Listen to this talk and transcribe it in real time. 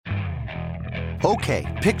Okay,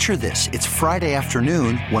 picture this. It's Friday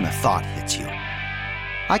afternoon when a thought hits you.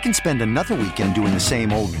 I can spend another weekend doing the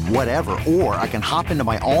same old whatever, or I can hop into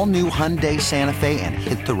my all-new Hyundai Santa Fe and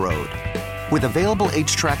hit the road. With available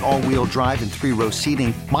H-Track all-wheel drive and 3-row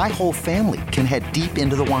seating, my whole family can head deep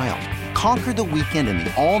into the wild. Conquer the weekend in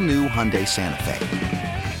the all-new Hyundai Santa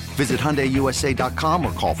Fe. Visit HyundaiUSA.com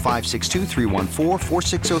or call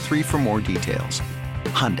 562-314-4603 for more details.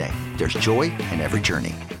 Hyundai, there's joy in every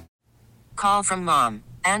journey. Call from mom.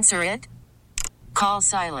 Answer it. Call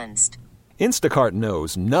silenced. Instacart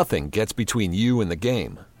knows nothing gets between you and the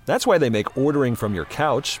game. That's why they make ordering from your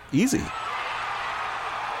couch easy.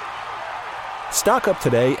 Stock up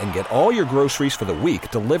today and get all your groceries for the week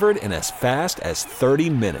delivered in as fast as 30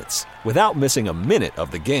 minutes without missing a minute of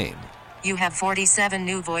the game. You have 47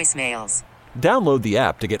 new voicemails. Download the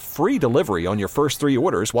app to get free delivery on your first 3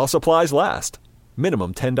 orders while supplies last.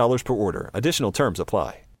 Minimum $10 per order. Additional terms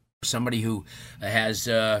apply. Somebody who has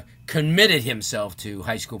committed himself to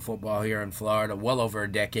high school football here in Florida well over a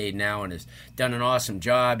decade now and has done an awesome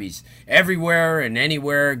job. He's everywhere and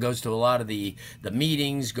anywhere, goes to a lot of the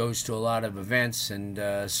meetings, goes to a lot of events, and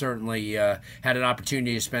certainly had an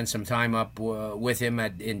opportunity to spend some time up with him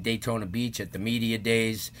in Daytona Beach at the media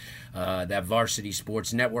days that Varsity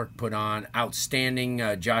Sports Network put on. Outstanding.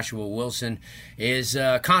 Joshua Wilson is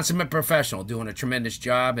a consummate professional, doing a tremendous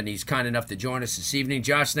job, and he's kind enough to join us this evening.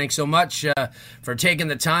 Josh, thanks so much for taking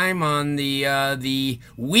the time on the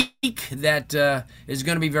week that is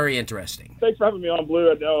going to be very interesting. Thanks for having me on,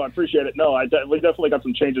 Blue. No, I appreciate it. No, we definitely got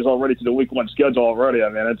some changes already to the week 1 schedule already. I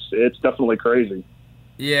mean, it's definitely crazy.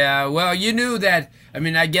 Yeah, well, you knew that. I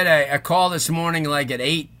mean, I get a call this morning like at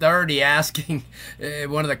 8:30 asking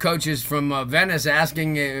one of the coaches from Venice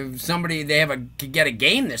asking if somebody could get a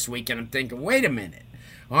game this week, and I'm thinking, wait a minute.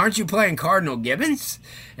 Aren't you playing Cardinal Gibbons?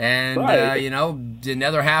 And, right.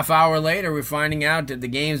 Another half hour later, we're finding out that the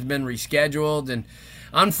game's been rescheduled. And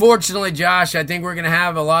unfortunately, Josh, I think we're going to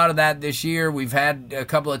have a lot of that this year. We've had a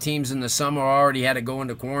couple of teams in the summer already had to go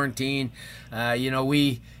into quarantine.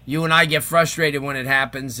 You and I get frustrated when it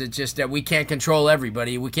happens. It's just that we can't control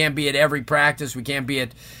everybody. We can't be at every practice. We can't be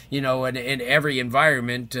at, in every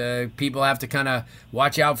environment. People have to kind of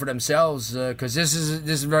watch out for themselves because this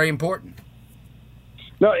is very important.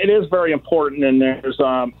 No, it is very important, and there's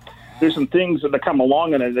some things that come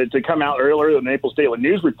along in it that come out earlier. The Naples Daily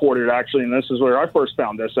News reported actually, and this is where I first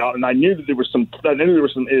found this out. And I knew that there were some things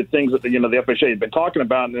that the FHA had been talking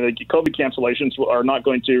about, and the COVID cancellations are not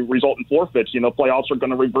going to result in forfeits. Playoffs are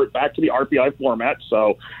going to revert back to the RPI format.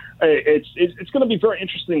 So it's going to be very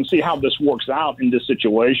interesting to see how this works out in this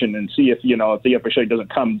situation, and see if the FHA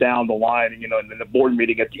doesn't come down the line, in the board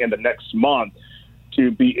meeting at the end of next month, to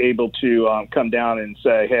be able to come down and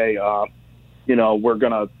say, hey, we're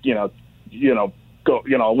going to, go,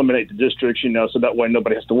 eliminate the districts, so that way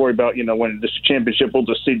nobody has to worry about, when the championship, we'll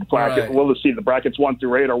just see the bracket. Right. We'll just see the brackets 1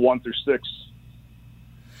 through 8 or 1 through 6.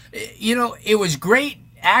 It was great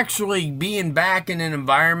actually being back in an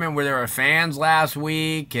environment where there were fans last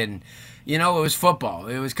week, and, it was football.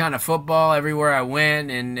 It was kind of football everywhere I went,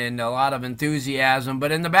 and a lot of enthusiasm.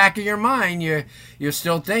 But in the back of your mind, you're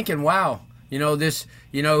still thinking, wow.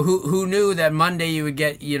 Who knew that Monday you would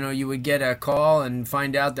get a call and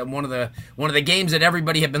find out that one of the games that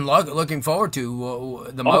everybody had been looking forward to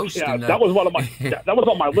the most. Yeah, that was one of my that was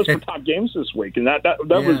on my list for top games this week, and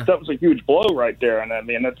that was a huge blow right there. And I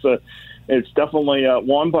mean, it's definitely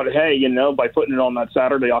one. But hey, by putting it on that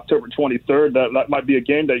Saturday, October 23rd, that might be a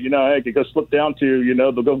game that could go slip down to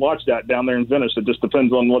they'll go watch that down there in Venice. It just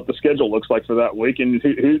depends on what the schedule looks like for that week and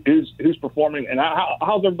who's performing and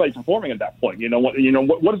how's everybody performing at that point.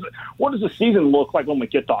 What does the season look like when we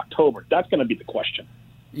get to October? That's going to be the question.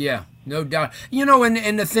 Yeah, no doubt.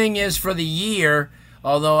 And the thing is, for the year,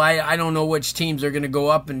 although I don't know which teams are going to go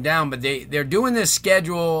up and down, but they're doing this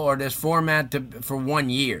schedule or this format for 1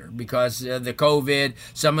 year because the COVID,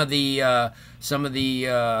 some of the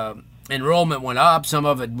enrollment went up, some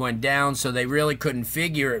of it went down, so they really couldn't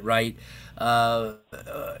figure it right.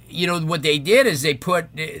 What they did is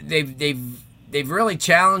they've really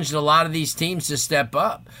challenged a lot of these teams to step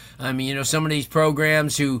up. I mean, some of these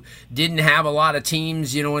programs who didn't have a lot of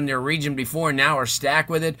teams, in their region before now are stacked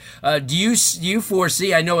with it. Do you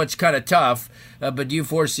foresee? I know it's kind of tough, but do you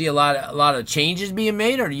foresee a lot of changes being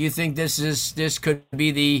made, or do you think this could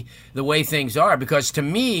be the way things are? Because to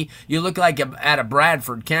me, you look like at a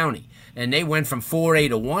Bradford County, and they went from 4A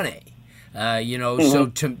to 1A.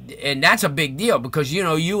 So and that's a big deal because,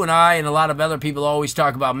 you and I and a lot of other people always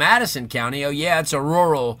talk about Madison County. Oh, yeah, it's a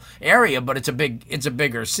rural area, but it's a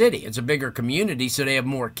bigger city. It's a bigger community, so they have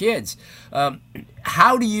more kids.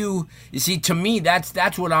 How do you see, to me,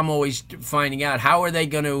 that's what I'm always finding out. How are they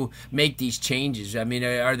going to make these changes? I mean,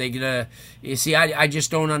 are they going to, I just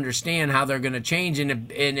don't understand how they're going to change. And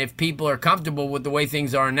if people are comfortable with the way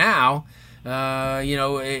things are now,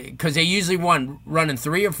 because they usually running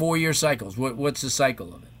 3 or 4 year cycles. What's the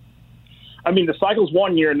cycle of it? I mean, the cycle's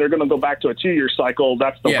 1 year, and they're going to go back to a 2-year cycle.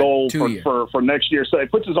 That's the goal for next year. So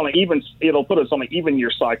it puts us on it'll put us on an even year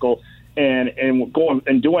cycle, and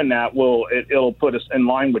doing that it'll put us in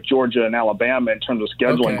line with Georgia and Alabama in terms of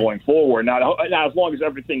scheduling going forward. Now, as long as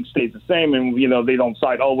everything stays the same, and they don't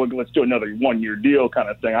decide, let's do another 1 year deal kind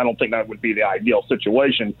of thing. I don't think that would be the ideal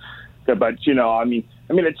situation. But I mean,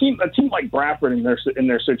 a team like Bradford in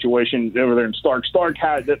their situation over there in Stark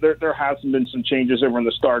has there hasn't been some changes over in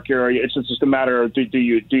the Stark area. It's just a matter of do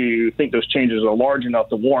you think those changes are large enough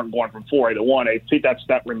to warrant going from 4A to 1A? I think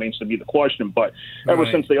that remains to be the question. But ever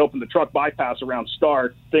since they opened the truck bypass around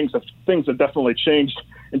Stark, things have definitely changed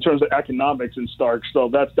in terms of economics in Stark. So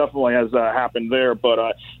that definitely has happened there.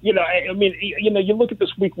 But you look at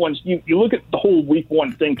this week one, you look at the whole week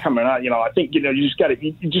one thing coming out. I think you just got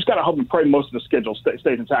to hope and pray most of the schedule stays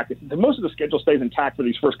intact. If most of the schedule stays intact for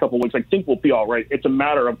these first couple of weeks, I think we'll be all right. It's a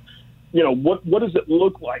matter of what does it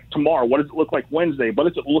look like tomorrow? What does it look like Wednesday? What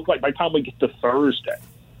does it look like by the time we get to Thursday?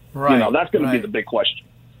 Right. That's going to be the big question.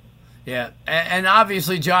 Yeah, and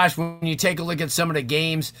obviously, Josh, when you take a look at some of the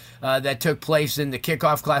games that took place in the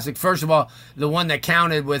Kickoff Classic, first of all, the one that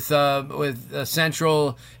counted with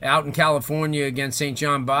Central out in California against St.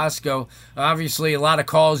 John Bosco, obviously a lot of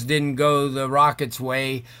calls didn't go the Rockets'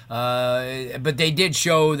 way, but they did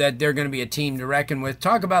show that they're going to be a team to reckon with.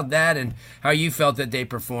 Talk about that and how you felt that they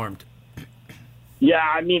performed. Yeah,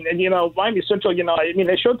 I mean, and Miami Central,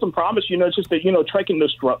 they showed some promise. It's just that taking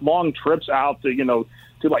those long trips out to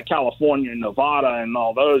to like California and Nevada and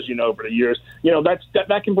all those, over the years,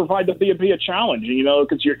 that can provide to be a challenge,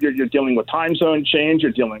 because you're dealing with time zone change,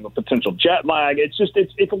 you're dealing with potential jet lag. It's just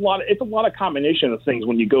it's a lot of combination of things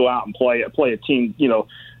when you go out and play a team,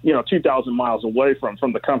 2,000 miles away from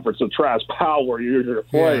the comforts of Travis Powell where you're here to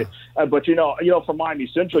play. Yeah. But for Miami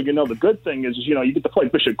Central, the good thing is you get to play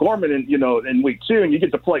Bishop Gorman in week 2, and you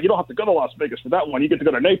get to play. You don't have to go to Las Vegas for that one. You get to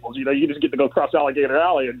go to Naples. You just get to go across Alligator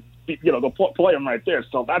Alley and go play them right there.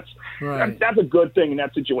 So that's a good thing in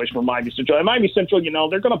that situation for Miami Central. And Miami Central,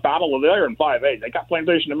 they're going to battle there in 5A. They got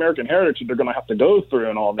Plantation American Heritage that they're going to have to go through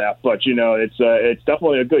and all that. But it's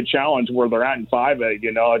definitely a good challenge where they're at in 5A.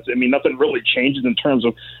 Nothing really changes in terms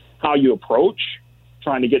of how you approach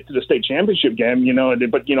trying to get to the state championship game,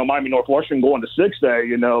 but Miami Northwestern going to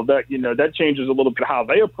 6A, that changes a little bit how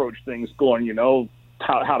they approach things going,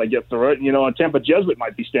 how to get through it. And Tampa Jesuit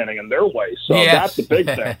might be standing in their way. So that's the big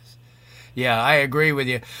thing. Yeah, I agree with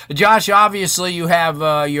you. Josh, obviously you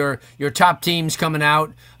have your top teams coming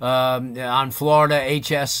out on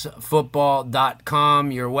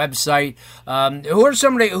FloridaHSFootball.com, your website.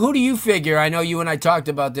 Who do you figure, I know you and I talked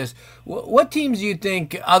about this, what teams do you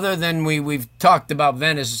think, other than we've talked about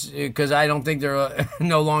Venice, because I don't think they're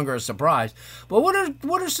no longer a surprise, but what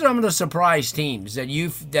are some of the surprise teams that you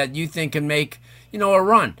think can make a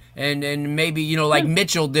run and maybe, like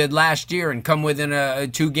Mitchell did last year and come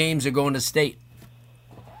within 2 games of going to state?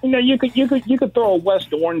 You could throw a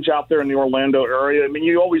West Orange out there in the Orlando area.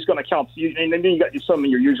 You're always going to count, and then you got some of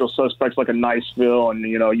your usual suspects like a Niceville, and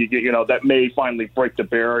that may finally break the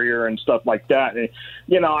barrier and stuff like that. And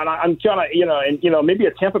I'm kind of maybe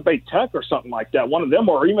a Tampa Bay Tech or something like that, one of them,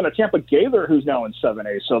 or even a Tampa Gaither who's now in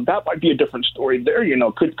 7A. So that might be a different story there.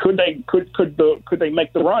 Could they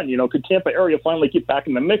make the run? Could Tampa area finally get back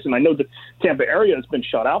in the mix? And I know the Tampa area has been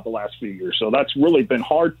shut out the last few years, so that's really been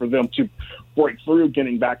hard for them to break through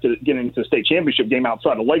getting to the state championship game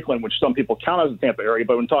outside of Lakeland, which some people count as the Tampa area.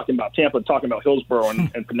 But when talking about Tampa, talking about Hillsborough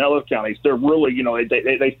and Pinellas counties, they're really,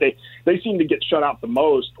 they seem to get shut out the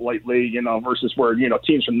most lately, versus where,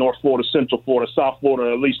 teams from North Florida, Central Florida, South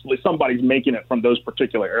Florida, at least somebody's making it from those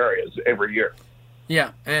particular areas every year.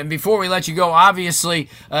 Yeah, and before we let you go, obviously,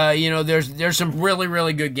 there's some really,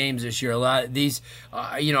 really good games this year. A lot of these,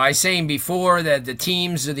 I was saying before that the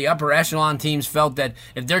teams, the upper echelon teams, felt that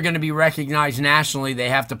if they're going to be recognized nationally, they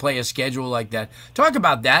have to play a schedule like that. Talk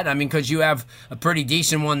about that. Because you have a pretty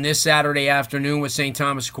decent one this Saturday afternoon with St.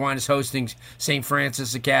 Thomas Aquinas hosting St.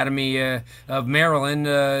 Francis Academy of Maryland.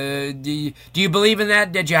 Do you believe in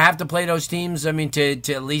that? Did you have to play those teams?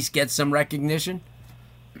 To at least get some recognition?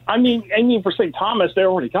 I mean, for St. Thomas, they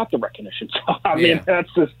already got the recognition. So I mean,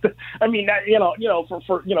 that's just. I mean, that,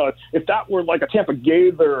 for if that were like a Tampa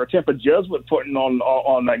Gaither or a Tampa Jesuit putting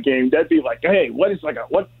on that game, that'd be like, hey, what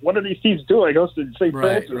are these teams doing? Goes to St.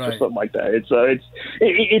 Francis or something like that. It's. I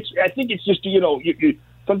think it's just you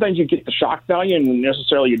sometimes you get the shock value, and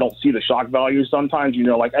necessarily you don't see the shock value. Sometimes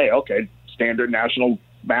like, hey, okay, standard national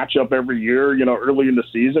matchup every year, early in the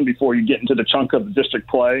season before you get into the chunk of the district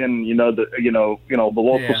play and the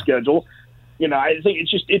local schedule. I think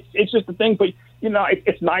it's just a thing. But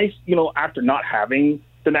it's nice, after not having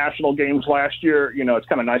the national games last year, it's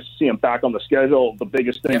kind of nice to see them back on the schedule. The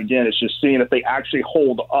biggest thing again is just seeing if they actually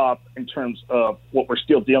hold up in terms of what we're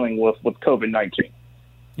still dealing with COVID-19.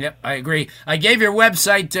 Yep, I agree. I gave your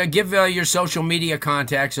website. Give your social media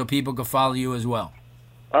contacts so people can follow you as well.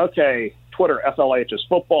 Okay. Twitter, FLHS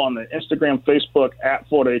Football, and the Instagram, Facebook, at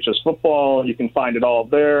Florida HS Football. You can find it all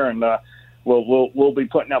there, and we'll be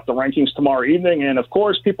putting out the rankings tomorrow evening. And, of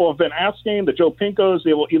course, people have been asking the Joe Pincos.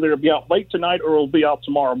 They will either be out late tonight or will be out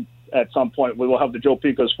tomorrow at some point. We will have the Joe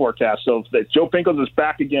Pincos forecast. So the Joe Pincos is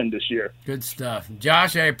back again this year. Good stuff.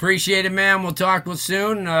 Josh, I appreciate it, man. We'll talk with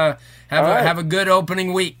soon. Have a good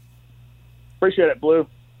opening week. Appreciate it, Blue.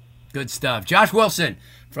 Good stuff. Josh Wilson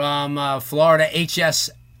from Florida HS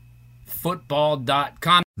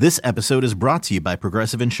Football.com. This episode is brought to you by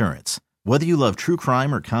Progressive Insurance. Whether you love true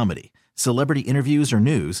crime or comedy, celebrity interviews or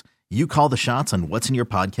news, you call the shots on what's in your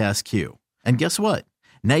podcast queue. And guess what?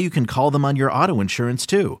 Now you can call them on your auto insurance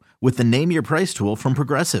too with the Name Your Price tool from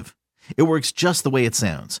Progressive. It works just the way it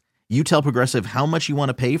sounds. You tell Progressive how much you want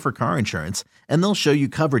to pay for car insurance, and they'll show you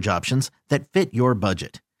coverage options that fit your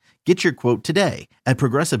budget. Get your quote today at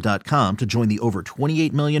Progressive.com to join the over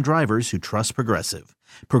 28 million drivers who trust Progressive.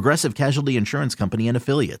 Progressive Casualty Insurance Company and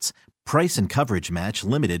Affiliates. Price and coverage match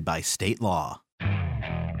limited by state law.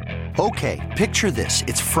 Okay, picture this.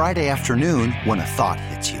 It's Friday afternoon when a thought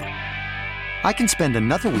hits you. I can spend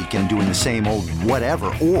another weekend doing the same old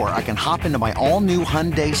whatever, or I can hop into my all-new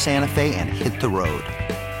Hyundai Santa Fe and hit the road.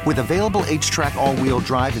 With available H-Track all-wheel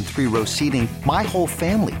drive and 3-row seating, my whole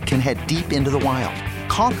family can head deep into the wild.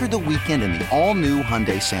 Conquer the weekend in the all-new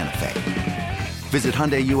Hyundai Santa Fe. Visit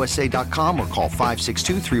HyundaiUSA.com or call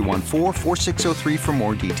 562-314-4603 for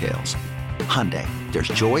more details. Hyundai, there's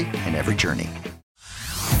joy in every journey.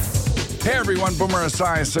 Hey everyone, Boomer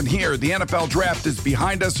Esiason here. The NFL Draft is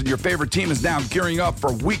behind us and your favorite team is now gearing up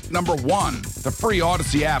for week number 1. The free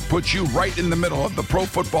Odyssey app puts you right in the middle of the pro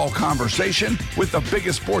football conversation with the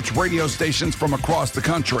biggest sports radio stations from across the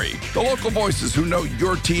country. The local voices who know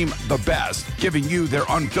your team the best, giving you their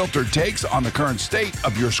unfiltered takes on the current state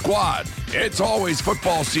of your squad. It's always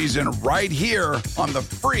football season right here on the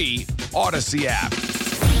free Odyssey app.